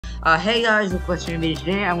Hey guys, with Western Video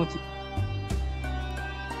today, I want to.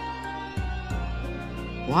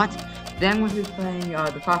 What? Then we'll be playing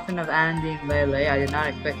the Coffin of Andy and LeyLey. I did not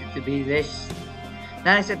expect it to be this.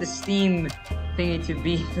 Not expect the Steam thingy to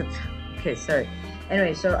be. Okay, sorry.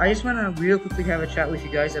 Anyway, so I just want to real quickly have a chat with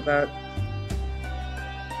you guys about.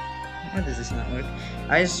 Why does this not work?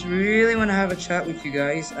 I just really want to have a chat with you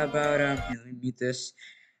guys about. Here, let me mute this.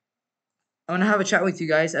 I want to have a chat with you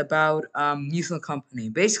guys about Lethal Company.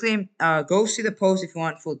 Basically, go see the post if you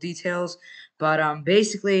want full details. But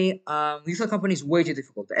basically, Lethal Company is way too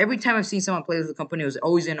difficult. Every time I've seen someone play Lethal Company, it was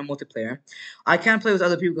always in a multiplayer. I can't play with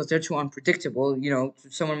other people because they're too unpredictable. You know,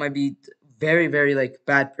 someone might be very, very like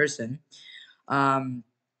bad person. Um,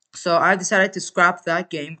 so I decided to scrap that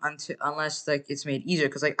game unless like it's made easier,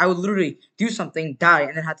 because like I would literally do something, die,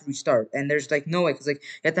 and then have to restart, and there's like no way, because like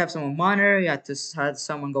you have to have someone monitor, you have to have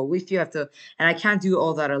someone go with you, and I can't do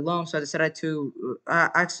all that alone. So I decided to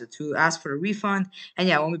ask for a refund, and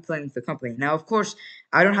yeah, I won't be playing with the company now. Of course,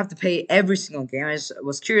 I don't have to pay every single game. I just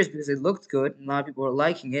was curious because it looked good, and a lot of people were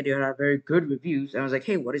liking it. It had very good reviews, and I was like,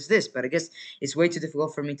 hey, what is this? But I guess it's way too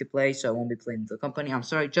difficult for me to play, so I won't be playing with the company. I'm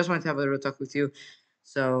sorry, just wanted to have a little talk with you.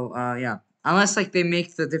 So yeah, unless like they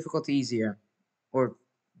make the difficulty easier, or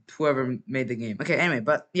whoever made the game. Okay, anyway,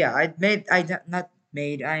 but yeah, not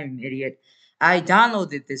made. I'm an idiot. I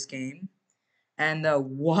downloaded this game, and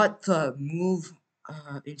what the move,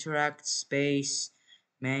 interact, space,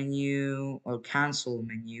 menu or cancel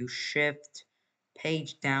menu, shift,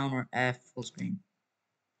 page down or F, full screen.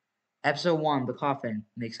 Episode 1, the coffin.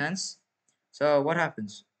 Makes sense. So what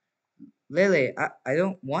happens? LeyLey, I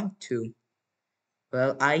don't want to.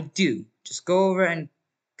 Well, I do. Just go over and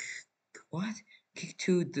what? Kick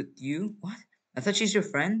to the you? What? I thought she's your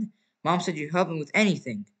friend. Mom said you help him with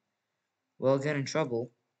anything. Well, get in trouble.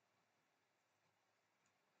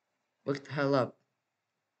 Look the hell up.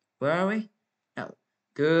 Where are we? No.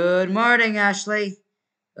 Good morning, Ahsley.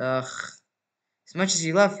 Ugh. As much as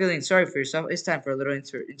you love feeling sorry for yourself, it's time for a little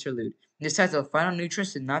interlude. This time to final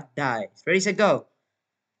nutrients and not die. Ready, set, go.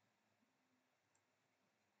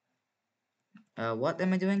 What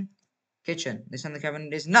am I doing? Kitchen. This on the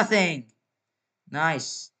cabinet is nothing.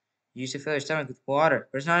 Nice. You used to fill your stomach with water,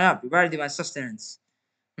 but it's not enough. You're ready to my sustenance.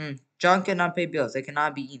 John cannot pay bills. They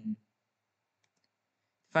cannot be eaten.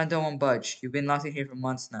 Phantom won't budge. You've been locked in here for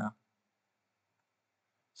months now.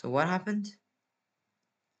 So what happened?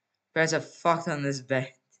 Parents have fucked on this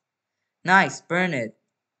bed. Nice, burn it.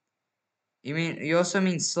 You also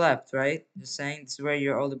mean slept, right? Just saying, this is where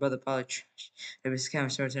your older brother probably trash. If his camera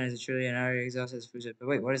returns is truly an area exhausted as food. But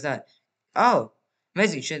wait, what is that? Oh,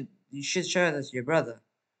 amazing. You should show this to your brother.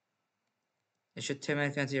 You should turn my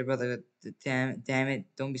account to your brother. Damn it.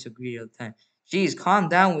 Don't be so greedy all the time. Jeez, calm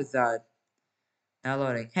down with that. Now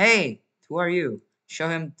loading. Hey, who are you? Show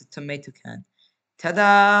him the tomato can.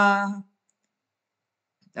 Ta-da!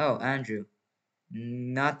 Oh, Andrew.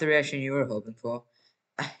 Not the reaction you were hoping for.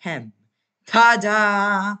 Ahem.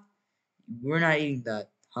 Ta-da! We're not eating that,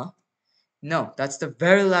 huh? No, that's the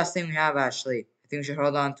very last thing we have, Ashley. I think we should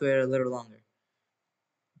hold on to it a little longer.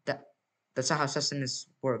 That's not how sustenance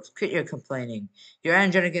works. Quit your complaining. You're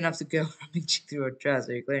energetic enough to go rummaging through a dress,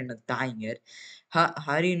 or you're clearly not dying it.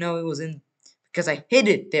 How do you know it was in? Because I hid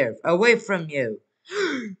it there, away from you.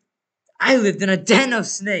 I lived in a den of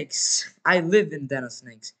snakes. I lived in a den of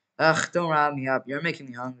snakes. Ugh, don't rile me up. You're making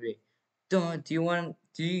me hungry. Huh?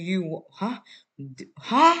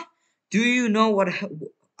 Do you know what,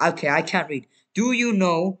 okay, I can't read. Do you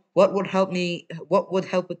know what would help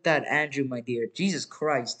with that, Andrew, my dear? Jesus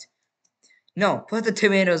Christ. No, put the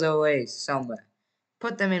tomatoes away somewhere.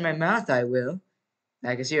 Put them in my mouth, I will.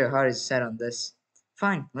 I can see your heart is set on this.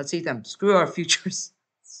 Fine, let's eat them. Screw our futures.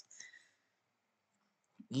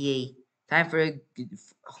 Yay. Time for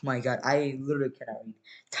oh my god, I literally cannot read.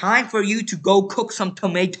 Time for you to go cook some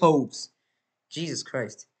tomatoes. Jesus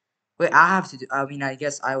Christ. Wait, I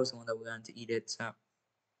guess I was the one that wanted to eat it, so.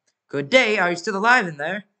 Good day, are you still alive in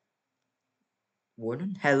there?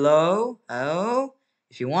 Warden? Hello? Hello?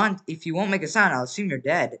 If you won't make a sound, I'll assume you're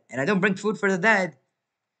dead. And I don't bring food for the dead.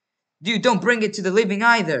 Dude, don't bring it to the living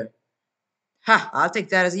either. Ha, I'll take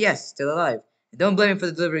that as a yes, still alive. And don't blame me for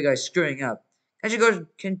the delivery guy screwing up.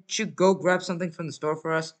 Can't you go grab something from the store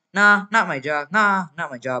for us? Nah, not my job. Nah, not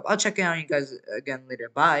my job. I'll check in on you guys again later.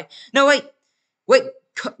 Bye. No, wait,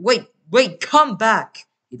 come back.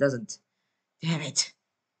 He doesn't. Damn it.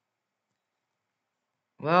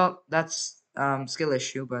 Well, that's skill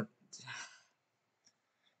issue, but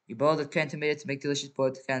you boil the canned tomato to make delicious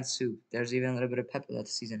boiled canned soup. There's even a little bit of pepper left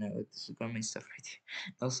to season it with. This is gourmet stuff right here.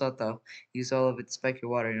 No salt though. Use all of it to spike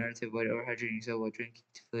your water in order to avoid overhydrating yourself while drinking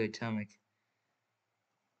to fill your stomach.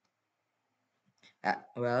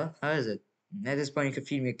 Well, how is it? At this point, you could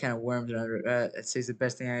feed me a can of worms. It says the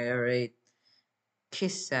best thing I ever ate.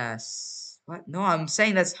 Kiss ass. What? No, I'm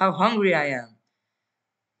saying that's how hungry I am.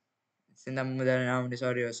 Send them without an ominous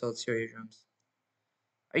audio assaults your eardrums.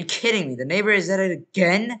 Are you kidding me? The neighbor is at it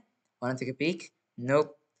again? Want to take a peek?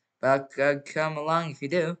 Nope. But come along if you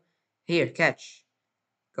do. Here, catch.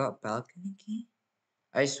 Got balcony key?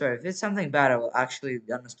 I swear, if it's something bad, I will actually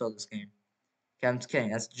uninstall this game. Okay, I'm just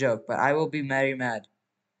kidding. That's a joke, but I will be very mad.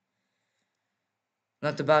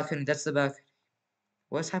 Not the balcony, that's the balcony.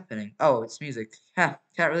 What's happening? Oh, it's music. Ha!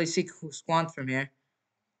 Can't really see Squant from here.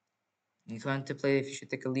 You contemplate if you should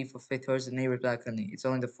take a leap of faith towards the neighbor's balcony. It's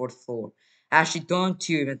only the fourth floor. Actually, don't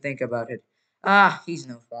you even think about it. Ah, he's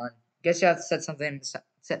no fun. Guess you have to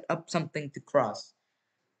set up something to cross.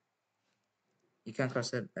 You can't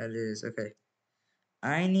cross it. It is okay.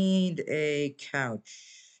 I need a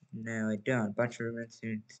couch. No, I don't. Bunch of roommates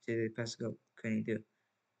to pass go. Can you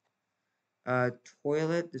do?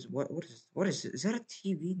 Toilet. Is what is it? Is that a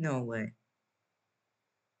TV? No way.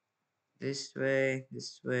 This way.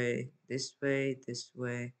 This way. This way. This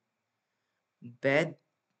way. Bed.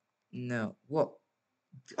 No. What?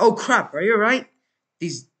 Oh crap! Are you right?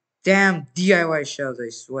 These damn DIY shelves, I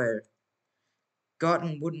swear.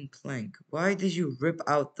 Gotten wooden plank. Why did you rip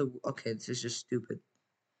out the? Okay, this is just stupid.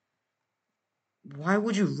 Why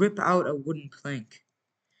would you rip out a wooden plank?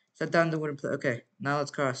 Set down the wooden plank. Okay, now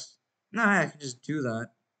let's cross. No, I can just do that.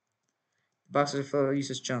 The boxes are full of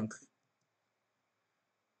useless junk.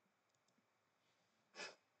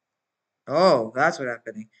 Oh, that's what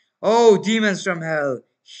happening. Oh, demons from hell,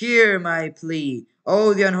 hear my plea.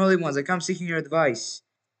 Oh, the unholy ones, I come seeking your advice.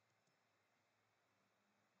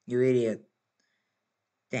 You idiot.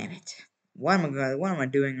 Damn it. What am I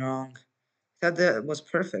doing wrong? I thought that was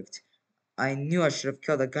perfect. I knew I should have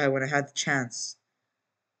killed that guy when I had the chance.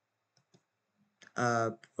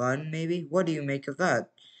 Run maybe? What do you make of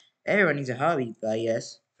that? Everyone needs a hobby, but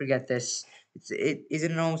yes. Forget this.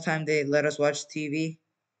 Isn't it almost time they let us watch TV?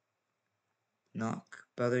 Knock.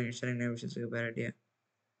 Bothering your setting never seems like a bad idea.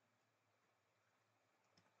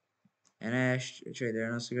 An ash trade. There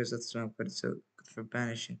are no cigarettes that smoke, but it's so good for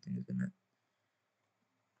banishing things, isn't it?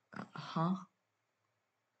 Huh?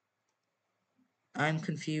 I'm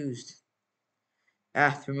confused.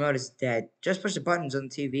 Ah, the remote is dead. Just push the buttons on the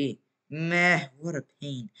TV. Meh, what a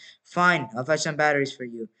pain. Fine, I'll fetch some batteries for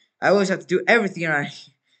you. I always have to do everything around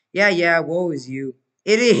here. Yeah, woe is you.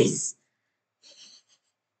 It is!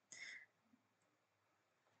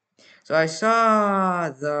 So I saw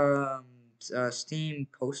the Steam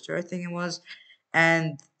poster, I think it was,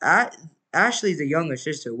 and Ashley's the younger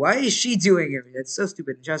sister. Why is she doing it? That's so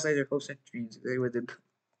stupid. And just like their hopes and dreams. They were the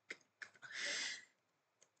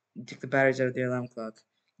took the batteries out of the alarm clock.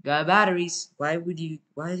 Got batteries. Why do you need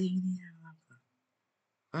an alarm clock?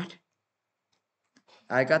 What?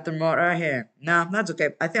 I got the remote right here. No, that's okay.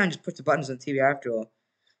 I think I just put the buttons on the TV after all.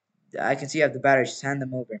 I can see you have the batteries. Just hand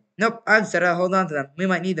them over. Nope, I've said I'll hold on to them. We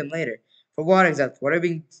might need them later. For what exactly? What are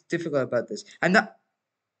being difficult about this? I'm not.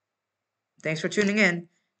 Thanks for tuning in.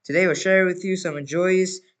 Today we'll share with you some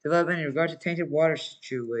joyous development in regard to tainted water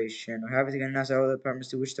situation. We're happy to announce that all the apartments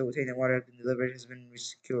to which the tainted water has been delivered has been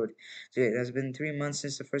secured. So it has been 3 months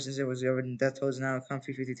since the first incident was discovered, and death toll is now a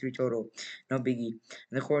comfy 53 total. No biggie.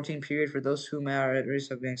 And the quarantine period for those who are at risk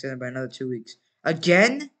of being extended by another 2 weeks.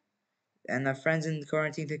 Again? And our friends in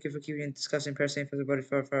quarantine, thank you for keeping discussing parasite for the body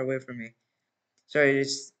far, far away from me. Sorry,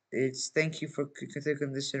 it's thank you for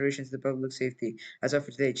taking this generation to the public safety. That's all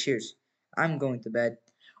for today. Cheers. I'm going to bed.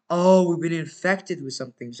 Oh, we've been infected with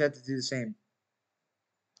something. So I have to do the same.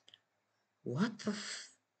 What the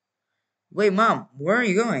Wait, Mom, where are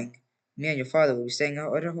you going? Me and your father will be staying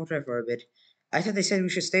out at a hotel for a bit. I thought they said we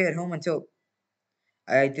should stay at home until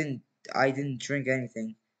I didn't I didn't drink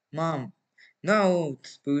anything. Mom, no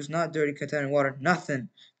booze, not dirty contaminated water, nothing.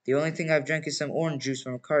 The only thing I've drank is some orange juice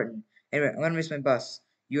from a carton. Anyway, I'm gonna miss my bus.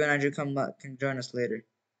 You and Andrew can join us later.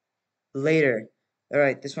 Later.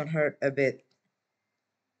 Alright, this one hurt a bit.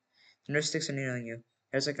 The nurse sticks are needling you.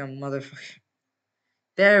 There's like a motherfucker.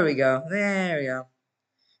 There we go. There we go.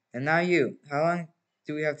 And now you. How long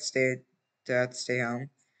do we have to stay home?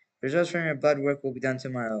 The results from your blood work will be done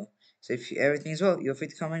tomorrow. So if everything is well, you're free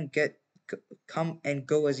to come and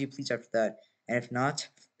go as you please after that. And if not,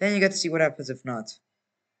 then you get to see what happens if not.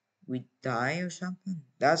 We die or something?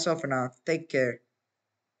 That's all for now. Take care.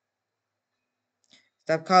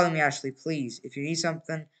 Stop calling me Ashley, please. If you need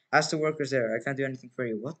something, ask the workers there. I can't do anything for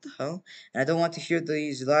you. What the hell? And I don't want to hear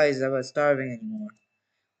these lies about starving anymore.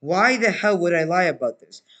 Why the hell would I lie about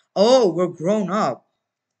this? Oh, we're grown up.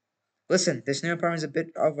 Listen, this new apartment is a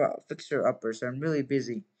bit of a fixer-upper, so I'm really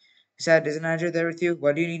busy. He said, isn't Andrew there with you?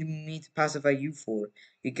 What do you need me to pacify you for?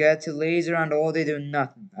 You get to laze around all day doing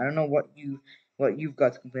nothing. I don't know what you've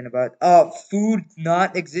got to complain about. Food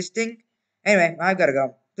not existing? Anyway, I gotta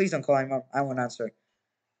go. Please don't call anymore. I won't answer.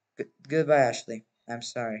 Goodbye, Ashley. I'm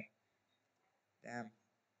sorry. Damn.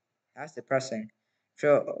 That's depressing.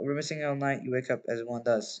 So, reminiscing all night, you wake up as one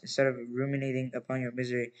does. Instead of ruminating upon your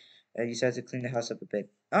misery, you decide to clean the house up a bit.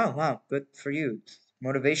 Oh, wow, good for you.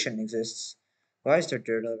 Motivation exists. Why is there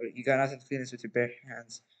dirt all over it? You got nothing to clean this with your bare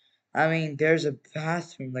hands. I mean, there's a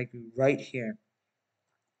bathroom, like, right here.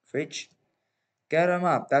 Fridge? Get a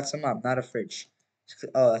mop. That's a mop, not a fridge.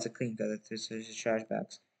 Oh, that's a clean cut. There's the trash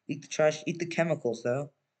bags. Eat the trash. Eat the chemicals, though.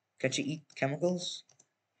 Can't you eat chemicals?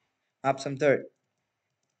 Mop some dirt.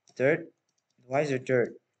 Dirt? Why is there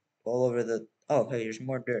dirt all over the... Oh, hey, there's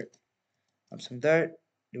more dirt. Some dirt.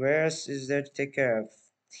 Where else is there to take care of?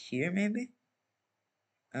 Here, maybe?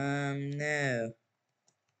 No.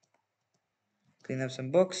 Clean up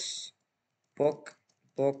some books. Book.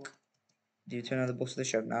 Book. Do you turn on the books to the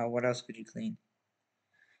shelf? Now, what else could you clean?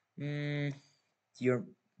 Your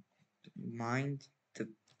mind to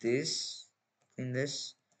this. Clean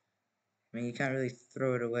this. I mean, you can't really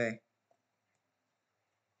throw it away.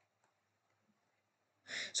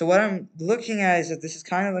 So what I'm looking at is that this is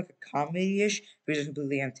kind of like a comedy-ish, but it's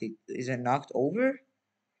completely empty. Is it knocked over?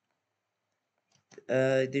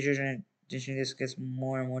 Detergent this gets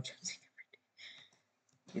more and more tempting.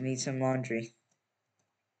 You need some laundry.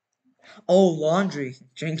 Oh, laundry.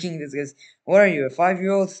 Drinking this gets... What are you, a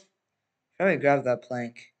 5-year-old? Probably grab that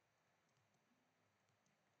plank.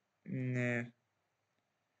 No.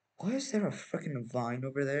 Why is there a freaking vine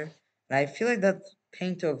over there? And I feel like that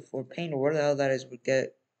paint or whatever the hell that is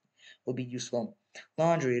would be useful.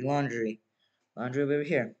 Laundry. Laundry over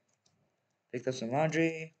here. Picked up some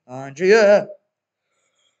laundry. Laundry.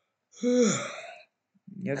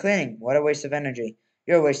 You're cleaning. What a waste of energy.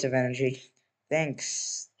 You're a waste of energy.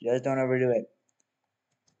 Thanks. Just don't overdo it.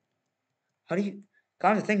 How do you...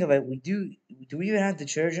 Come to think of it, do we even have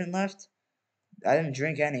detergent left? I didn't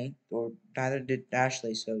drink any, or neither did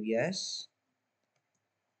Ashley, so yes.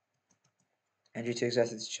 Andrew takes us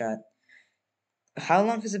to chat. How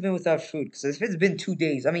long has it been without food? Because if it's been 2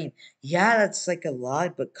 days, I mean, yeah, that's like a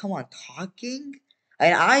lot, but come on, talking?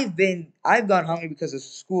 And I've gone hungry because of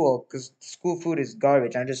school, because school food is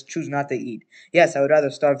garbage. I just choose not to eat. Yes, I would rather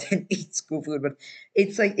starve than eat school food, but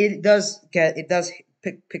it's like it does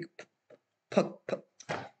pick,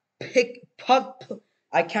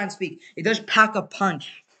 I can't speak. It does pack a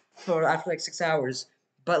punch for after like 6 hours,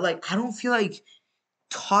 but like I don't feel like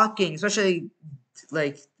talking, especially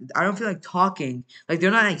like I don't feel like talking. Like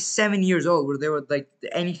they're not like 7 years old where they would like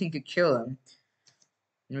anything could kill them.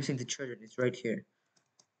 You're missing the treasure. It's right here.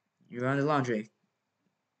 You're on the laundry.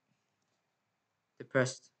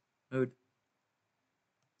 Depressed. Mood.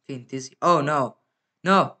 Feeling dizzy. Oh no.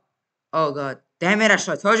 No. Oh god. Damn it,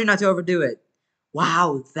 Ashley. I told you not to overdo it.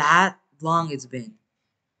 Wow, that long it's been.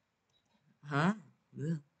 Huh?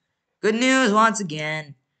 Ugh. Good news once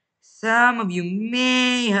again. Some of you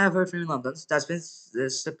may have heard from London. That's been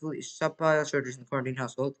supply shortages in the quarantine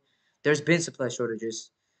household. There's been supply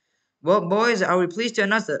shortages. Well, boys, are we pleased to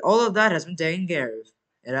announce that all of that has been taken care of?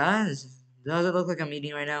 It has? Does it look like I'm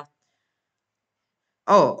eating right now?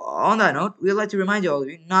 Oh, on that note, we'd like to remind you all of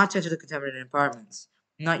you not to enter the contaminated apartments.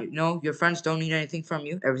 No, your friends don't need anything from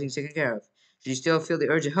you. Everything's taken care of. Should you still feel the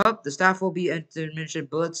urge to help, the staff will be administering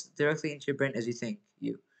bullets directly into your brain as you think.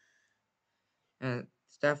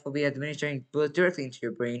 Staff will be administering bullets directly into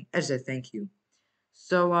your brain as a thank you.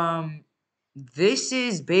 So, this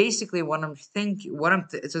is basically what I'm thinking.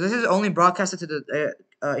 So this is only broadcasted to the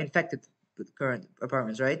infected current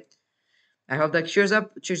apartments, right? I hope that cheers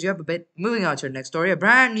you up a bit. Moving on to our next story, a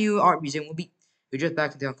brand new art museum will be. You're just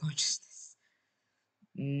back into unconsciousness.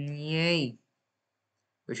 Yay!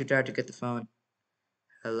 We should try to get the phone.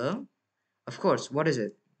 Hello? Of course. What is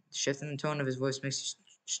it? The shift in the tone of his voice makes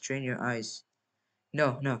you strain your eyes.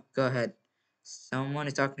 No, go ahead. Someone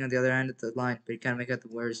is talking on the other end of the line, but you can't make out the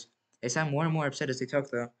words. They sound more and more upset as they talk,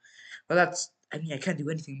 though. Well, I can't do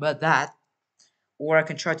anything about that. Or I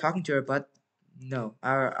can try talking to her, but no.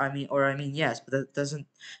 Yes, but that doesn't.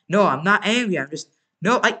 No, I'm not angry. I'm just.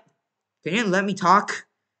 No, Can you let me talk?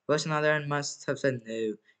 Voice on the other end must have said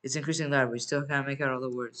no. It's increasingly loud, but we still can't make out all the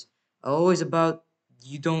words. Always about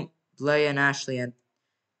you don't Leia and Ashley, and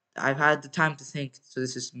I've had the time to think, so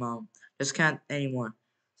this is mom. Just can't anymore.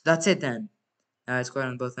 So that's it then. It's quiet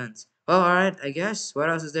on both ends. Well, alright, I guess. What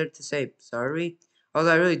else is there to say? Sorry?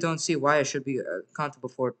 Although I really don't see why I should be accountable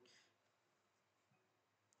for...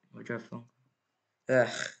 Or dreadful. Ugh.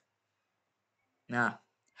 Nah.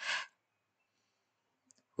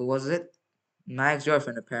 Who was it? My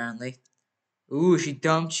ex-girlfriend, apparently. Ooh, she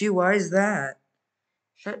dumped you? Why is that?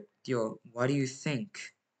 Yo, what do you think?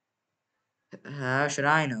 How should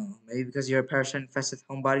I know? Maybe because you're a parasite-infested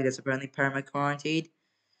homebody that's apparently perma-quarantined?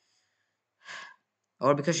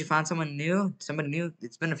 Or because she found someone new? Somebody new?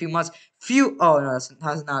 It's been a few months. Oh no, it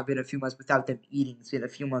has not been a few months without them eating. It's been a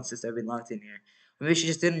few months since they've been locked in here. Maybe she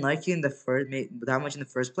just didn't like you in the that much in the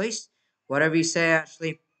first place? Whatever you say,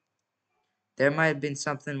 Ashley. There might have been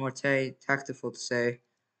something more tactful to say.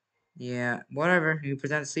 Yeah, whatever. You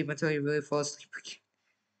pretend to sleep until you really fall asleep again.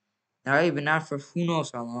 Now you've been out for who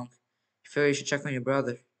knows how long. You feel you should check on your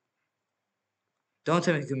brother. Don't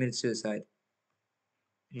tell me he committed suicide.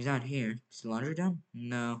 He's not here. Is the laundry done?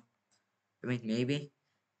 No. I mean, maybe.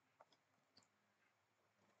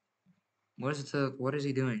 What is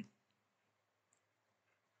he doing?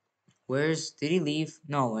 Did he leave?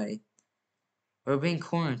 No way. We're being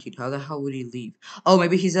quarantined. How the hell would he leave? Oh,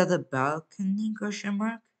 maybe he's at the balcony, question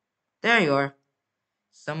mark? There you are.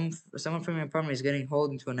 Someone from your apartment is getting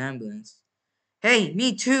hauled into an ambulance. Hey,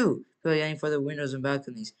 me too! People yelling for the windows and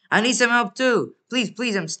balconies. I need some help too! Please,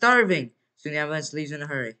 please, I'm starving! Soon the ambulance leaves in a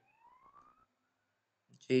hurry.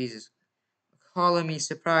 Jesus. Calling me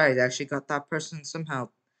surprised. I actually got that person some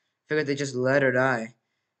help. Figured they just let her die.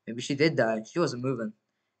 Maybe she did die. She wasn't moving.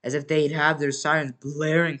 As if they'd have their sirens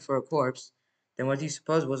blaring for a corpse. Then what do you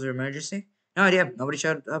suppose was her emergency? No idea. Nobody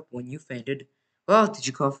showed up when you fainted. Well, did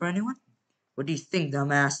you call for anyone? What do you think,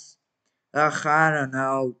 dumbass? Ugh, I don't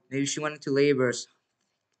know. Maybe she went into labor or something.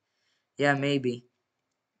 Yeah, maybe.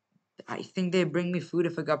 I think they'd bring me food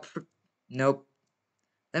if I got Nope.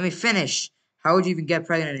 Let me finish. How would you even get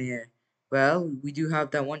pregnant in here? Well, we do have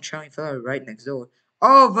that one charming fellow right next door.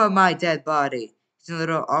 Over my dead body. He's in a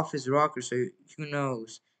little office rocker, so who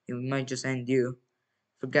knows? He might just end you.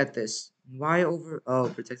 Forget this. Why over? Oh,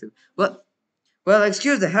 protective. Well,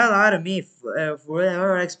 excuse the hell out of me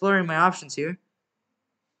for exploring my options here.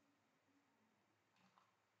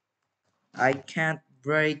 I can't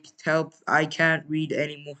I can't read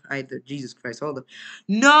anymore either. Jesus Christ, hold up.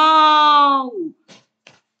 No!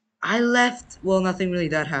 I left. Well, nothing really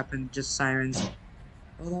that happened. Just sirens.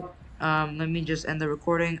 Hold up. Let me just end the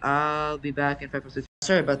recording. I'll be back in 5 minutes.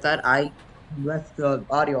 Sorry about that. I left the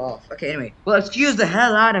audio off. Okay, anyway. Well, excuse the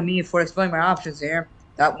hell out of me for exploring my options here.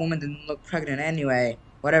 That woman didn't look pregnant anyway.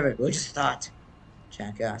 Whatever. We just thought.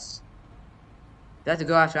 Jackass. You have to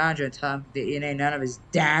go after Andrew and tell him that it ain't none of his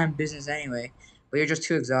damn business anyway. But you're just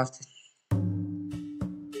too exhausted.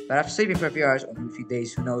 But after sleeping for a few hours, or maybe a few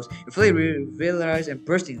days, who knows, you're fully revitalized and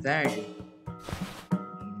bursting with energy.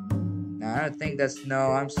 No, I don't think that's...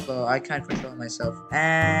 No, I'm slow. I can't control myself.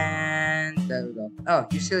 And... there we go. Oh,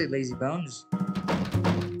 you silly lazy bones.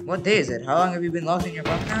 What day is it? How long have you been locked in your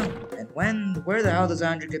bunk now? And where the hell does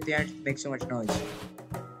Andrew get the energy to make so much noise?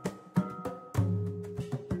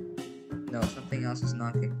 No, something else is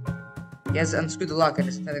knocking. He has unscrewed the lock and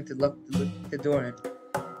is intending to lock the door in.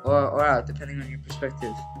 Or out, depending on your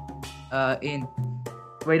perspective. In.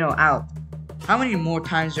 Wait, no, out. How many more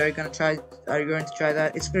times are you going to try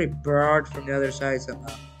that? It's very barred from the other side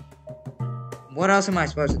somehow. What else am I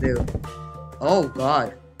supposed to do? Oh,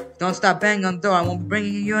 God. Don't stop banging on the door. I won't be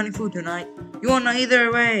bringing you any food tonight. You won't know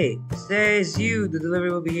either way. Says you. The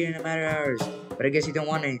delivery will be here in a matter of hours. But I guess you don't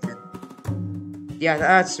want anything. Yeah,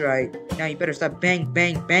 that's right. Now you better stop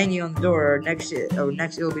banging on the door, or next it'll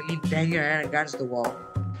be me banging your hand against the wall.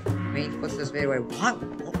 I mean, what's this made away?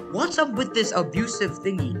 What's up with this abusive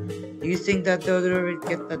thingy? Do you think that they'll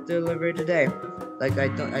get that delivery today? Like I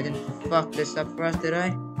didn't fuck this up for us, did I?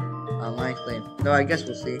 Unlikely. Though I guess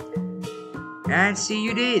we'll see. And see,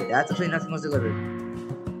 you did. That's actually nothing was delivered.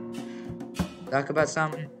 Talk about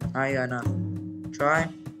something. I got nothing. Try.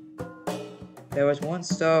 There was one.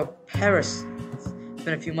 So Paris. It's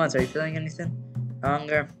been a few months. Are you feeling anything?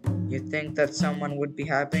 Hunger? You think that someone would be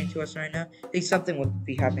happening to us right now? I think something would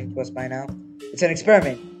be happening to us by now. It's an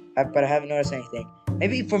experiment, but I haven't noticed anything.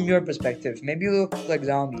 Maybe from your perspective. Maybe you look like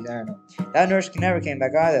zombies. I don't know. That nurse never came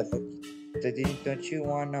back either. Don't you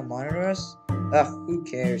want to monitor us? Ugh, who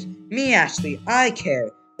cares? Me, Ashley. I care.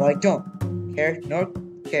 Well, I don't care, nor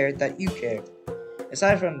care that you care.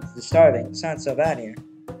 Aside from the starving, it sounds so bad here.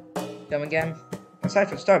 Come again? Aside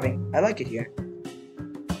from starving, I like it here.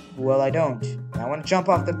 Well, I don't. I want to jump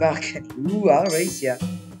off the balcony. Ooh, I'll race ya.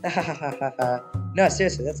 No,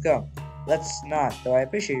 seriously, let's go. Let's not, though I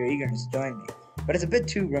appreciate your eagerness to join me. But it's a bit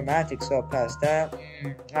too romantic, so I'll pass that.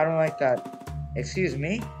 I don't like that. Excuse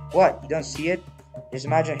me? What? You don't see it? Just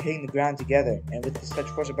imagine hitting the ground together, and with such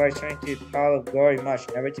force of bodies turning to a pile of gory mush,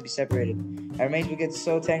 never to be separated. Our remains will get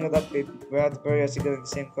so tangled up, we'll have to bury us together in the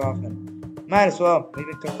same coffin. Might as well. We've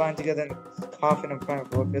been confined together in the coffin and crying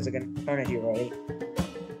for what feels like an eternity already.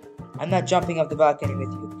 I'm not jumping off the balcony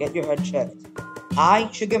with you. Get your head checked. I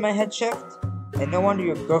should get my head checked? And no wonder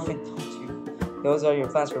your girlfriend told you. Those are your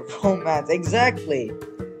plans for romance. Exactly.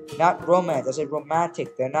 Not romance. I said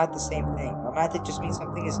romantic. They're not the same thing. Romantic just means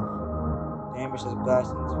something is... The Amber says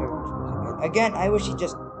blasting his favorite. Again, I wish he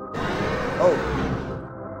just... Oh.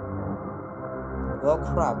 Well,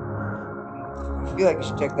 crap. I feel like you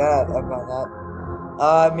should check that up on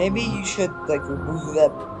that. Maybe you should, like, remove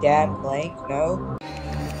that damn plank, no?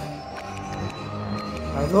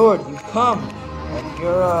 My lord, you've come! And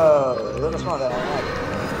you're, a little smaller than I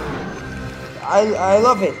imagined. I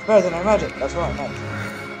love it! Better than I imagined. That's what I meant.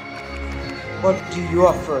 What do you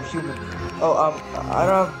offer, human? Oh, I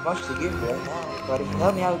don't have much to give you right now, but if you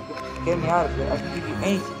help me out, get me out of here, I can give you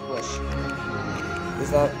anything you wish. Is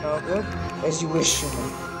that no good? As you wish,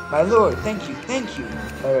 human. My lord, thank you,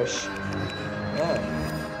 Perish. Yeah.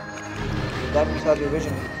 That because your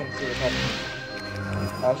vision, you couldn't see what's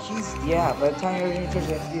happening. Yeah, by the time your original church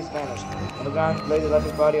entity is vanished, on the ground lay the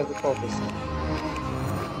lifeless body of the cultist.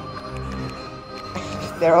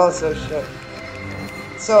 They're all so shook.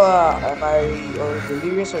 So, am I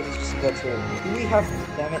delirious or did you see that too? Do we have to,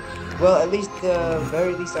 damn it? Well, at least,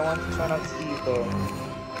 very least I want to try not to see you though.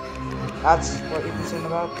 That's what you're concerned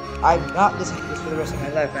about? I'm not listening to this for the rest of my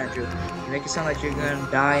life, Andrew. You make it sound like you're gonna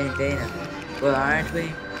die in a day now. Well, aren't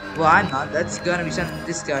we? Well, I'm not. That's gonna be something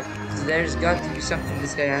this guy. So there's got to be something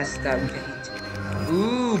this guy has that we can eat.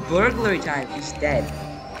 Ooh, burglary time. He's dead.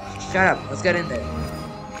 Shut up. Let's get in there.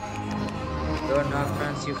 Door knock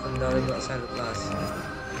turns you from the other side of the glass.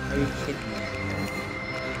 Are you kidding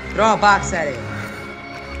me? Throw a box at it.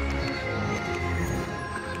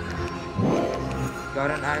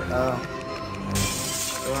 Got an eye. Oh.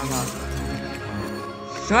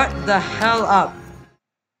 Shut the hell up.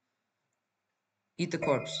 Eat the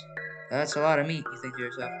corpse. That's a lot of meat, you think to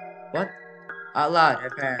yourself. What? Out loud,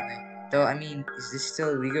 apparently. Though, I mean, is this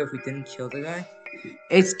still illegal if we didn't kill the guy?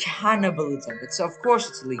 It's cannibalism. Of course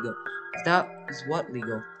it's illegal. That is what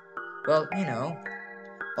legal? Well, you know.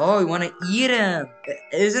 Oh, you want to eat him?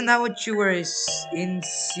 Isn't that what you were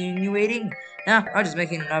insinuating? Nah, I'm just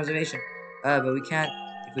making an observation. But we can't.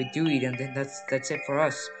 If we do eat him, then that's it for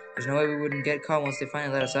us. There's no way we wouldn't get caught once they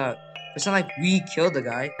finally let us out. It's not like we killed the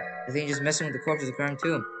guy. I think just messing with the corpse is a crime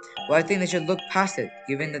too. Well, I think they should look past it,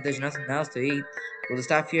 given that there's nothing else to eat. Will the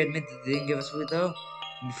staff here admit that they didn't give us food though?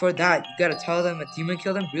 And before that, you gotta tell them a demon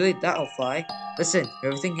killed them? Really? That'll fly. Listen,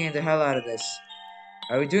 you're overthinking the hell out of this.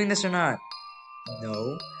 Are we doing this or not?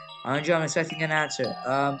 No. Andrew, I'm expecting an answer.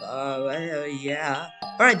 Yeah.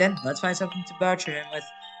 Alright then, let's find something to butcher him with.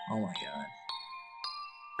 Oh my god.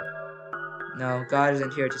 No, God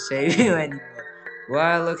isn't here to save you anymore.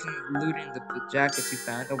 While looting the jackets you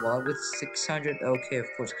found, a wallet with 600. Okay, of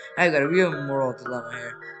course. I've got a real moral dilemma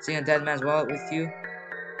here. Seeing a dead man's wallet with you.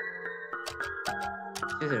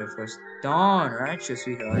 She's there first. Dawn, aren't you,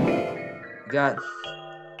 sweetheart? You got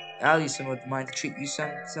at least someone would mind to treat you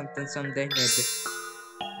something someday, maybe.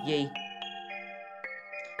 Yay.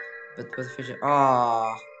 But the fish.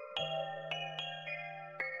 Ah.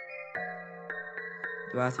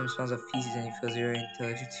 The bathroom smells of feces and he feels your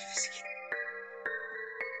intelligence.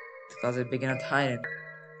 The closet big enough to hide in.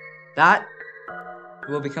 That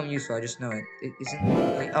will become useful, I just know it. It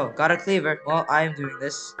isn't like, oh, got a cleaver. Well, I am doing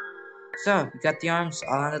this. So, we got the arms,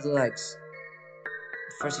 I'll handle the legs.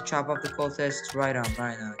 First you chop off the cultist's right arm,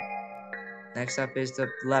 right now. Next up is the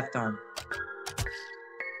left arm.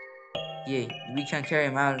 Yeah, we can't carry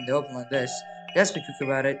him out in the open like this. Let's be quick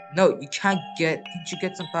about it. No, you can't get. Can't you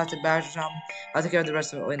get some plastic bags or something? I'll take care of the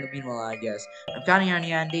rest of it in the meanwhile, I guess. I'm counting on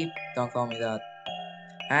you, Andy. Don't call me that.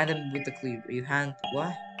 Hand him with the cleaver. You hand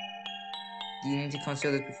what? Do you need to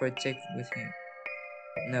conceal this before I take it with you?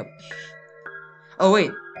 Nope. Oh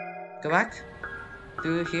wait. Go back.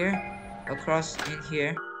 Through here. Across in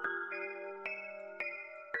here.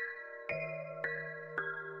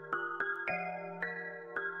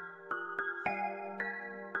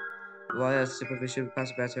 While that's superficial,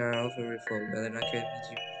 pass back to our alpha reform, whether or not can meet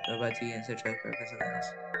you about tea and such like something else.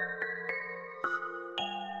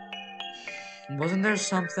 Wasn't there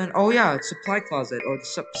something? Oh yeah, it's supply closet or the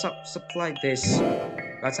supply this.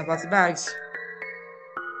 Got some plastic bags.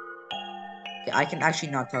 Okay, I can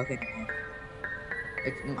actually not talk anymore.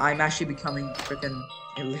 Like, I'm actually becoming freaking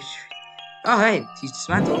illiterate. Oh hey, he's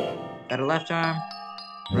dismantled. Got a left arm,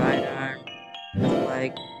 right arm, left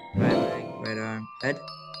leg, right arm, head.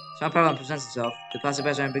 Some problem presents itself. The plastic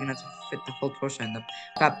bags aren't big enough to fit the full torso in them.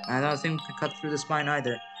 Crap, I don't think we can cut through the spine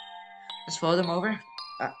either. Let's fold them over.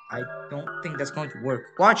 I don't think that's going to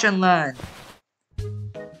work. Watch and learn.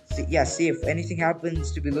 See See, if anything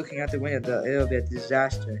happens to be looking out the window, it'll be a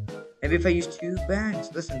disaster. Maybe if I use 2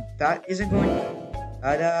 bangs. Listen, that isn't going.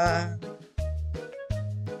 Ta-da!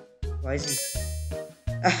 Why is he?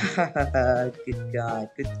 Good God,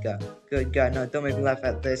 good God, good God! No, don't make me laugh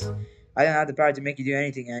at this. I don't have the power to make you do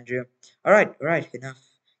anything, Andrew. All right, enough.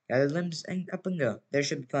 Gather limbs and up and go. There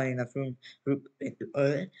should be plenty enough room.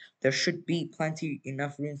 There should be plenty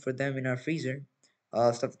enough room for them in our freezer.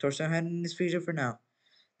 I'll stuff the torso head in this freezer for now.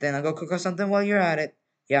 Then I'll go cook us something while you're at it.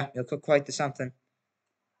 Yeah, you'll cook quite the something.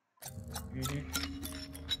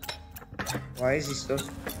 Why is he still?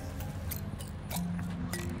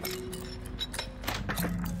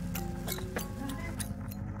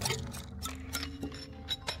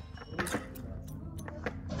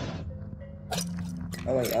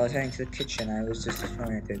 Oh wait, I was heading to the kitchen. I was just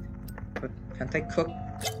disappointed. But can't I cook?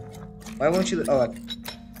 Why won't you? Oh, look.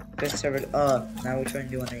 Best server. Oh, now which one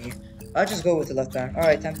do you want to eat? I'll just go with the left arm.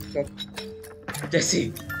 Alright, time to cook.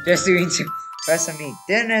 Jesse, we need to press some meat.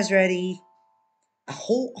 Dinner's ready. A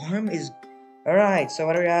whole arm is. Alright, so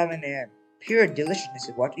what are we having there? Pure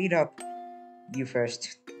deliciousness. What? Eat up. You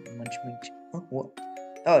first. Munch. Oh, what?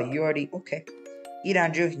 Oh, you already. Okay. Eat,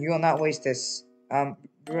 Andrew. You will not waste this.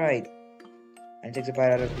 Right. And takes a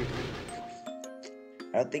bite out of you.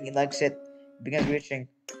 I don't think he likes it. He begins reaching.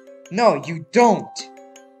 No, you don't!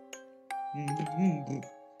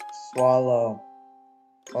 Swallow.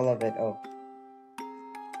 All of it. Oh.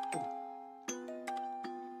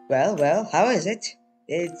 Well, how is it?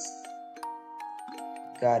 It's...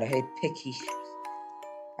 God, I hate picky.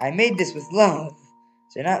 I made this with love.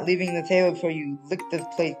 So you're not leaving the table before you lick the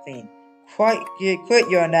plate clean. Quit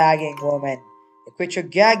your nagging, woman. Quit your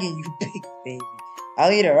gagging, you big baby.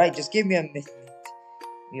 I'll eat it, right? Just give me a minute.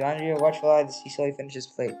 You under your watchful eye to see slowly finish his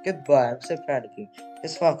plate. Goodbye, I'm so proud of you.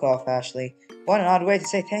 Just fuck off, Ahsley. What an odd way to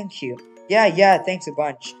say thank you. Yeah, thanks a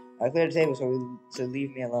bunch. I cleared the table so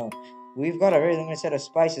leave me alone. We've got a very limited set of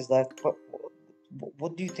spices left, but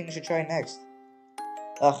what do you think I should try next?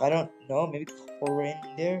 I don't know, maybe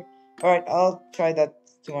coriander? Alright, I'll try that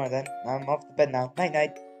tomorrow then. I'm off to bed now.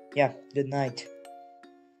 Night. Yeah, good night.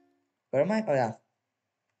 Where am I? Oh yeah.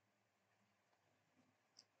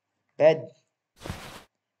 Bed.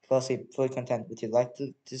 Fall asleep, fully content with your life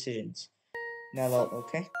decisions. Now,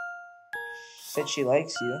 okay? Said she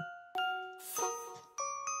likes you.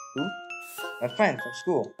 Who? My friend from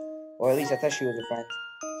school. Or at least I thought she was a friend.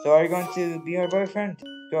 So are you going to be her boyfriend?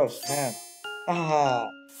 Gross, man. Haha.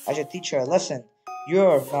 I should teach her a lesson.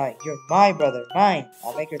 You're my brother, mine.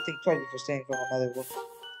 I'll make her think twice before staying from another woman.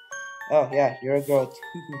 Oh yeah, you're a girl too.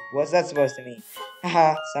 What's that supposed to mean?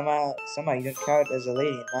 Haha, somehow you don't count as a lady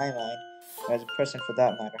in my mind. Or as a person for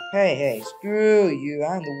that matter. Hey, screw you.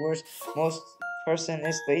 I'm the worst, most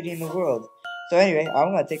personist lady in the world. So anyway,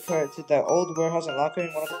 I'm gonna take her to the old warehouse and lock her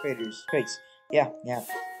in one of the crates. Yeah.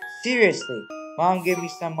 Seriously, Mom gave me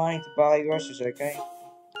some money to buy groceries, okay?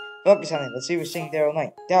 Focus on it. Let's see if we're staying there all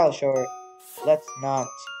night. That'll show her. Let's not.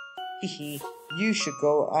 Hehe. You should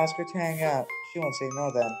go ask her to hang out. She won't say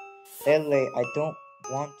no then. LeyLey, I don't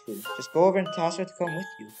want to. Just go over and toss her to come with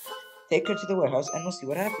you. Take her to the warehouse and we'll see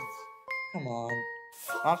what happens. Come on.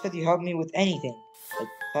 Mom said you help me with anything. I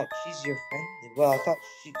thought she's your friend. Well, I thought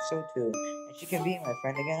she so too. And she can be my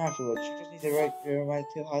friend again afterwards. She just needs a reminder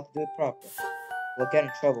to how to do it proper. We'll get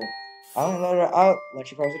in trouble. I'll only let her out when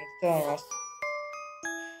she posts it into telling us.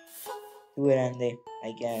 Do it, Andy,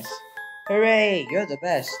 I guess. Hooray! You're the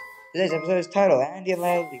best. Today's episode is titled Andy and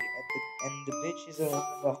LeyLey and the bitch is in the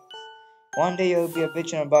box. One day you'll be a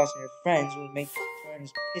bitch in a box and your friends will make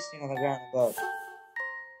turns pissing on the ground above.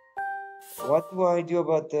 What do I do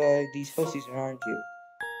about these pussies around you?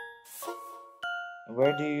 And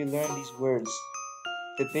where do you learn these words?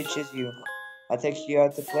 The bitch is you. I'll take you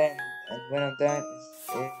out to play and when I'm done,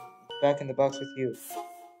 it's back in the box with you.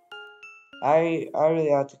 I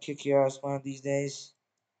really ought to kick your ass one of these days.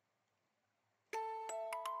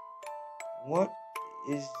 What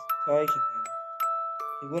is taking him?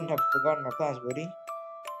 He wouldn't have forgotten our plans, would he?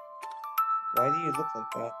 Why do you look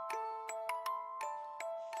like that?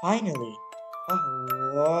 Finally!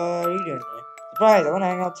 Oh, what are you doing here? Surprise! I want to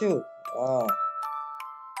hang out too. Oh.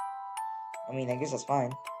 I mean, I guess that's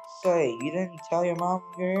fine. Say, you didn't tell your mom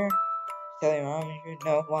you're here? Tell your mom you're here?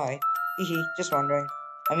 No, why? Hehe, just wondering.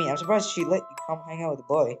 I mean, I'm surprised she let you come hang out with a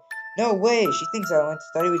boy. No way! She thinks I went to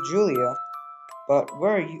study with Julia. But why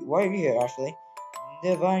are you here, Ahsley?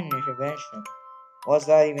 Divine intervention. What's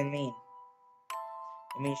that even mean?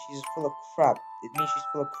 It means she's full of crap. It means she's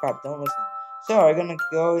full of crap. Don't listen. So, are you gonna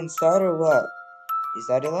go inside or what? Is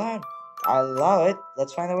that allowed? I allow it.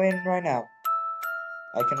 Let's find a way in right now.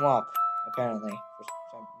 I can walk, apparently, for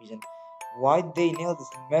some reason. Why'd they nail this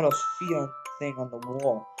metal sheet on thing on the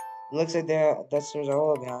wall? It looks like there's a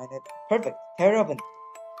hole behind it. Perfect. Tear it open.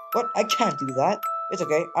 What? I can't do that. It's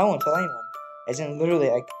okay. I won't tell anyone. As in, literally,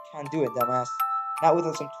 I can't do it, dumbass. Not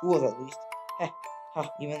without some tools, at least. Heh. Huh.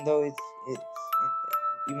 Even though it's this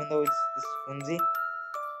flimsy.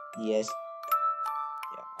 Yes.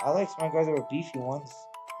 Yeah. I like smart guys over beefy ones.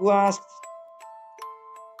 Who asked?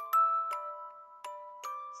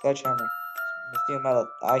 Sledgehammer. Steel mallet.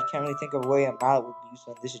 I can't really think of a way a mallet would be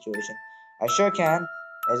useful in this situation. I sure can.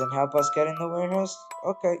 Doesn't help us get in the warehouse?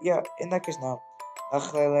 Okay, yeah, in that case now.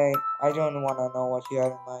 LeyLey, I don't want to know what you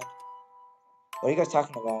have in mind. What are you guys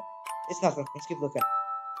talking about? It's nothing. Let's keep looking.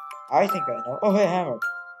 I think I know. Oh, hey, hammer.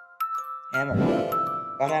 Hammer.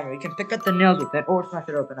 Got hammer. You can pick up the nails with it or smash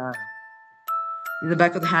it open. I don't know. In the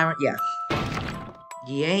back of the hammer? Yeah.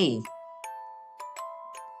 Yay.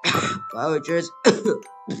 Wow, it sure is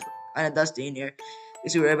kind of dusty in here.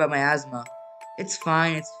 Just worry about my asthma. It's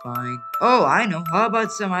fine, it's fine. Oh, I know. How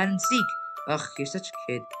about some hide and seek? Ugh, you're such a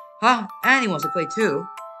kid. Huh? And he wants to play too.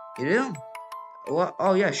 You do? What?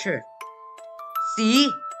 Oh, yeah, sure.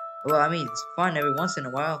 See? Well, I mean, it's fun every once in a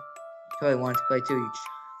while. You totally wanted to play too.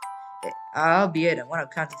 I'll be it. I want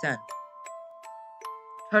to count to 10.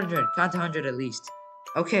 100. Count to 100 at least.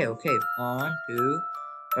 Okay. 1, 2.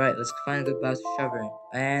 Alright, let's find a good box to shove her in.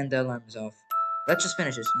 And the alarm is off. Let's just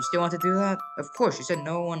finish this. You still want to do that? Of course, you said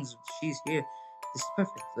she's here. This is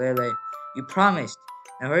perfect, LeyLey. You promised.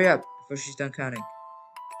 Now hurry up before she's done counting.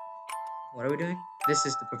 What are we doing? This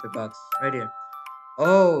is the perfect box. Right here.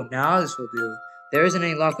 Oh, now this will do. There isn't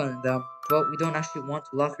any lock on it though. Well, we don't actually want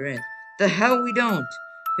to lock her in. The hell we don't!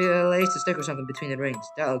 Lace a stick or something between the rings.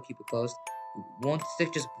 That'll keep it closed. Won't the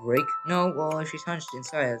stick just break? No, well, if she's hunched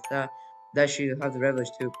inside, that she'll have the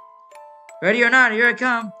revelers too. Ready or not, here I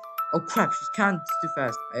come! Oh crap, she's counting too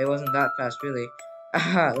fast. It wasn't that fast, really.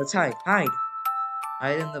 Aha, let's hide. Hide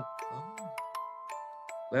in the... Oh.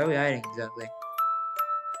 Where are we hiding, exactly?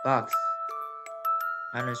 Box.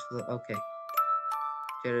 Okay.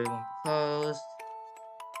 Get everyone closed.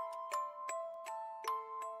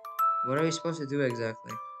 What are we supposed to do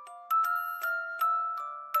exactly?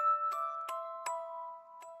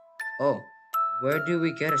 Oh, where do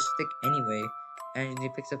we get a stick anyway? And he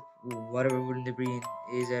picks up whatever wooden debris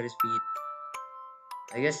is at his feet.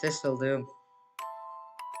 I guess this'll do.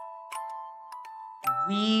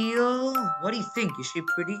 Wheel? What do you think? Is she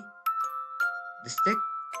pretty? The stick?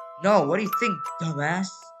 No, what do you think, dumbass?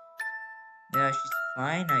 Yeah, she's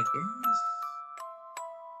fine, I guess.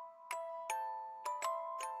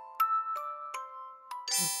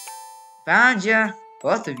 Found ya!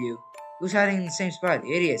 Both of you. Who's hiding in the same spot?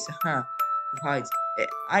 Idiots, huh? Who hides?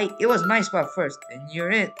 It was my spot first, and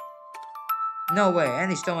you're it. No way,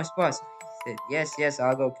 Andy stole my spot. He said, yes,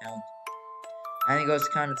 I'll go count. Andy goes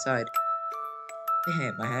to count inside.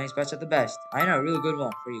 Hey, my hiding spots are the best. I know a really good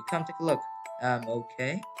one for you. Come take a look.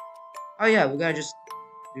 Okay. Oh yeah, we gotta just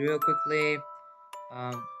do real quickly.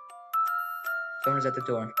 Someone's at the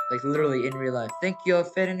door. Like literally in real life. Think you'll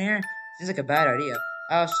fit in here? Seems like a bad idea.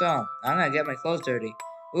 How so? I'm gonna get my clothes dirty.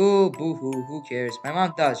 Ooh, boo-hoo, who cares? My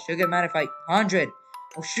mom does. She'll get mad if I... 100!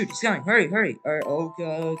 Oh shoot, he's coming. Hurry.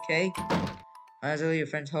 Okay. Ahsley, your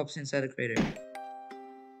friend's hopes inside the crater.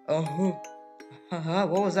 Oh, what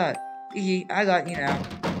was that? I got you now.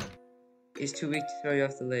 It's too weak to throw you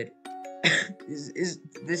off the lid.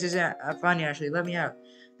 This isn't funny, actually. Let me out.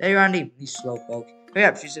 There you are, Andy. You slowpoke. Hurry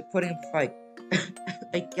up, she's putting up a fight.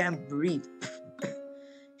 I can't breathe.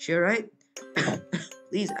 She alright?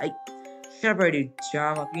 Please, shut up already,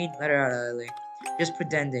 Drama Queen. Let her out, LeyLey. Just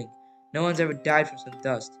pretending. No one's ever died from some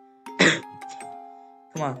dust.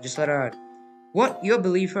 Come on, just let her out. What? You'll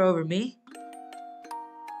believe her over me?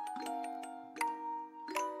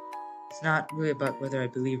 It's not really about whether I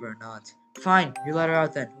believe her or not. Fine, you let her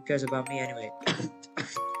out then. Who cares about me anyway?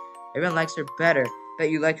 Everyone likes her better. Bet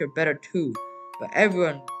you like her better too. But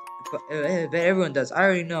everyone does. I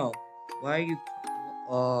already know. Why are you...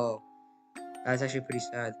 Oh, that's actually pretty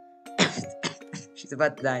sad. She's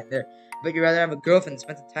about to die in there. But you'd rather have a girlfriend than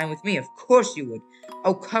spend the time with me. Of course you would.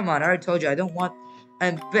 Oh, come on. I already told you I don't want...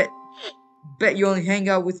 And bet you only hang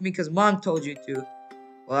out with me because Mom told you to.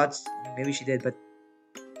 Well, that's... Maybe she did, but...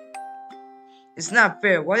 It's not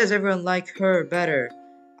fair. Why does everyone like her better?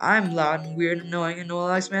 I'm loud and weird and annoying and no one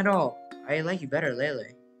likes me at all. I like you better,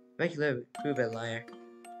 LeyLey. Bet you prove it, liar.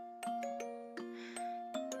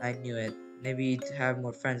 I knew it. Maybe you'd have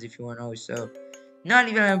more friends if you weren't always so. Not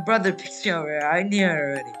even my brother picks me over. I knew it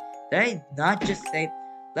already. Did I not just say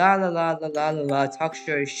la la la la la la la talk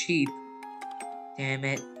sure sheep? Damn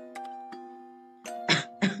it.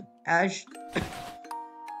 Ash.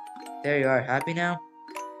 There you are. Happy now?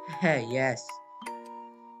 Hey, yes.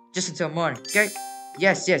 Just until morning, okay?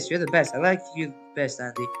 Yes, yes, you're the best. I like you the best,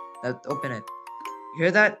 Andy. Open it. You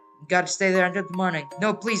hear that? You gotta stay there until the morning.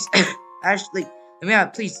 No, please. Ashley, let me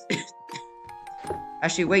out, please.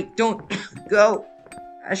 Ashley, wait, don't go.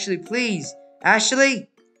 Ashley, please. Ashley!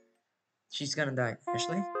 She's gonna die.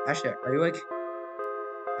 Ashley? Ashley, are you awake?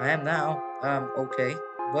 I am now. Okay.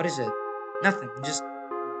 What is it? Nothing. Just,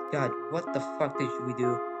 God, what the fuck did we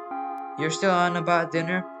do? You're still on about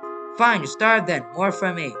dinner? Fine, you start then. More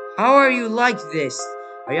from me. How are you like this?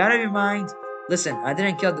 Are you out of your mind? Listen, I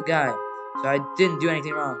didn't kill the guy, so I didn't do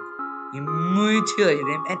anything wrong. You mutilated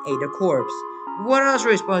him and ate a corpse. What else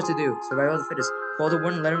were you supposed to do? Survival of the fittest. Call the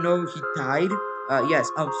one and let him know he died? Yes.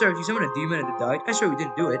 Sir, if you summoned a demon and it died, I swear we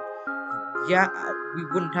didn't do it. Yeah, we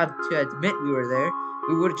wouldn't have to admit we were there.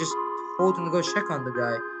 We would have just told him to go check on the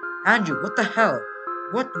guy. Andrew, what the hell?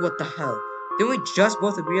 What the hell? Didn't we just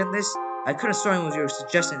both agree on this? I could have sworn it was your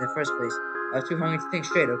suggestion in the first place. I was too hungry to think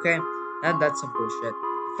straight, okay? That's some bullshit.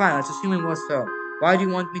 Fine, let's assume it was so. Why do you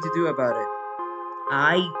want me to do about it?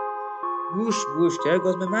 I... Whoosh, whoosh, there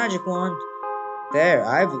goes my magic wand. There,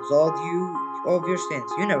 I've absolved you of your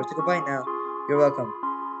sins. You never took a bite now. You're welcome.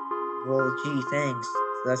 Well, gee, thanks.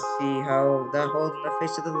 Let's see how that holds in the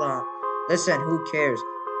face of the law. Listen, who cares?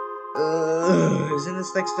 Isn't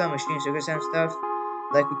this like some extreme sugar and stuff?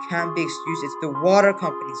 Like, we can't be excused. It's the water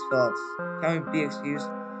company's fault. Can't we be excused?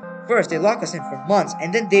 First, they lock us in for months,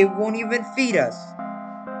 and then they won't even feed us.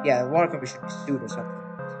 Yeah, the water company should be sued or something.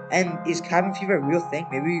 And is cabin fever a real thing?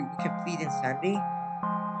 Maybe we can plead insanity?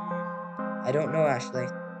 I don't know, Ashley.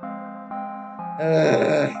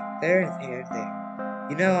 There.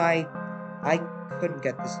 You know, I couldn't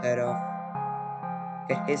get this head off.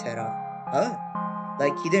 Get his head off. Huh?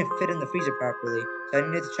 Like, he didn't fit in the freezer properly, so I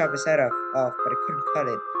needed to chop his head off, but I couldn't cut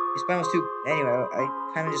it. His spine was too... Anyway, I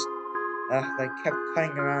kind of just, like, kept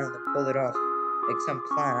cutting around and then pulled it off. Like some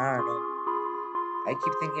plan, I don't know. I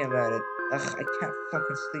keep thinking about it. Ugh, I can't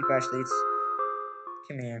fucking sleep, Ashley. It's...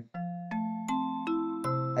 Come here.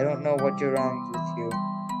 I don't know what you're wrong with you.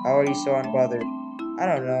 How are you so unbothered? I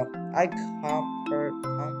don't know. I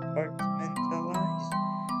compartmentalize.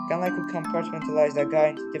 Kinda like we compartmentalize that guy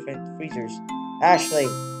into different freezers. Ashley!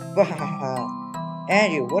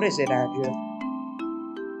 Andrew, what is it, Andrew?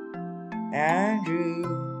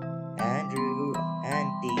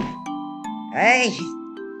 Andy. Hey!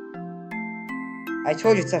 I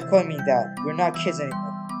told you to stop calling me that. We're not kids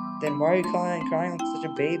anymore. Then why are you calling and crying like such a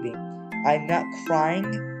baby? I'm not crying.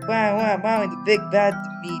 Wow, Mommy, the big bad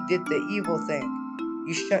me did the evil thing.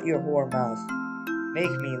 You shut your whore mouth.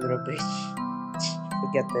 Make me, little bitch.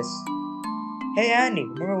 Forget this. Hey, Andy,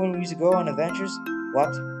 remember when we used to go on adventures?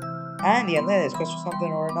 What? Andy and LeyLey discussed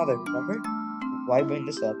something or another, remember? Why bring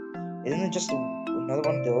this up? Isn't it just another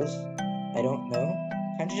one of those? I don't know.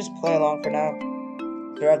 Can't you just play along for now?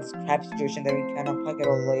 Throughout this crap situation, then we can unpack it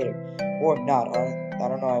all later. Or not. I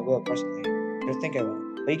don't know, I will personally. I don't think I will.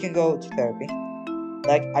 But you can go to therapy.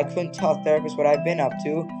 Like, I couldn't tell a therapist what I've been up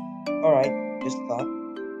to. Alright, just thought.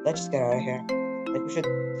 Let's just get out of here. Like we should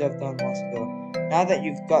have done months ago. Now that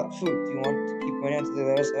you've got food, do you want to keep waiting until they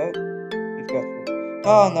let us out? You've got food.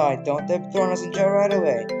 Oh, no, I don't. They're throwing us in jail right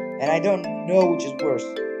away. And I don't know which is worse.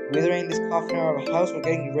 Withering this coffin or a house or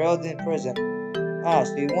getting railed in prison. Ah,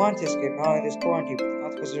 so you want to escape not only this quarantine, but the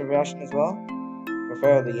consequences of reaction as well?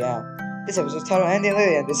 Preferably, yeah. This episode's titled Andy and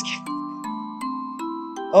LeyLey and this kid.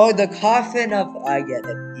 Oh, the coffin of... I get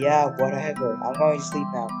it. Yeah, whatever. I'm going to sleep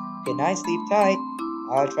now. Good night, sleep tight.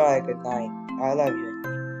 I'll try. Good night. I love you, Andy.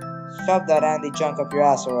 Shove that Andy junk up your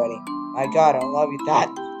ass already. My God, I don't love you that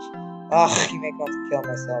much. Ugh, you make me want to kill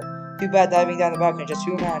myself. Too bad diving down the balcony just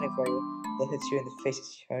too romantic for you. That hits you in the face.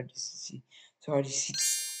 It's hard to see. It's hard to see.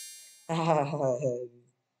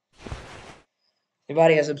 Your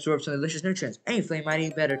body has absorbed some delicious nutrients, and you feel mighty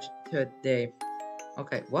better today.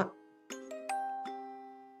 Okay, what?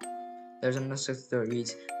 There's a message that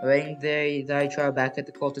reads, awaiting the diatribe back at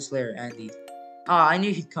the cultist lair, Andy. Ah, I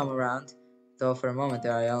knew he'd come around. Though for a moment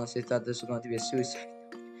there, I honestly thought this was going to be a suicide.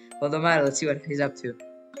 Well, no matter, let's see what he's up to.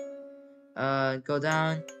 Go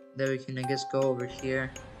down. Then we can, I guess, go over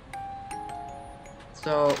here.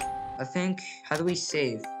 So, I think, how do we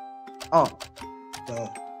save? Oh, the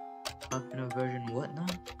fucking version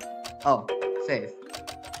whatnot? Oh, save.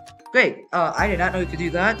 Great. I did not know you could do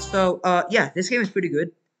that. So, yeah, this game is pretty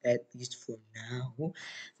good. At least for now.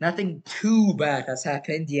 Nothing too bad has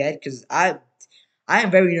happened yet, because I am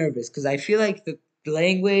very nervous, because I feel like the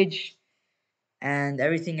language and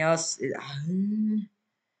everything else,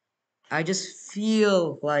 I just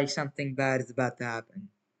feel like something bad is about to happen.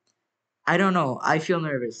 I don't know. I feel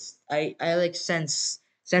nervous. I like sense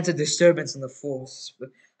a disturbance in the force.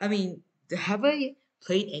 I mean, have I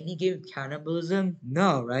played any game of cannibalism?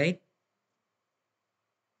 No, right?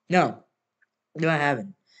 No, no, I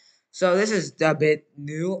haven't. So this is a bit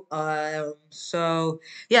new. So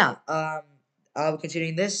yeah. I'll be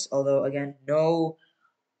continuing this. Although again, what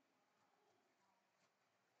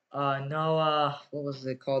was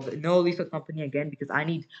it called? No lethal company again, because I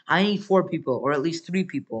need 4 people or at least 3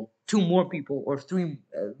 people, 2 more people or three,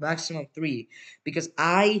 maximum 3, because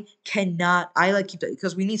I cannot. I like keep that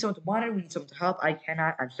because we need someone to monitor. We need someone to help. I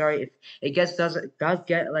cannot. I'm sorry if it does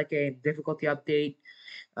get like a difficulty update.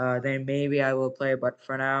 Then maybe I will play. But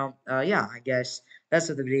for now, yeah, I guess that's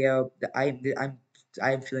the video.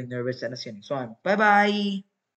 I'm feeling nervous and assuming. So bye bye.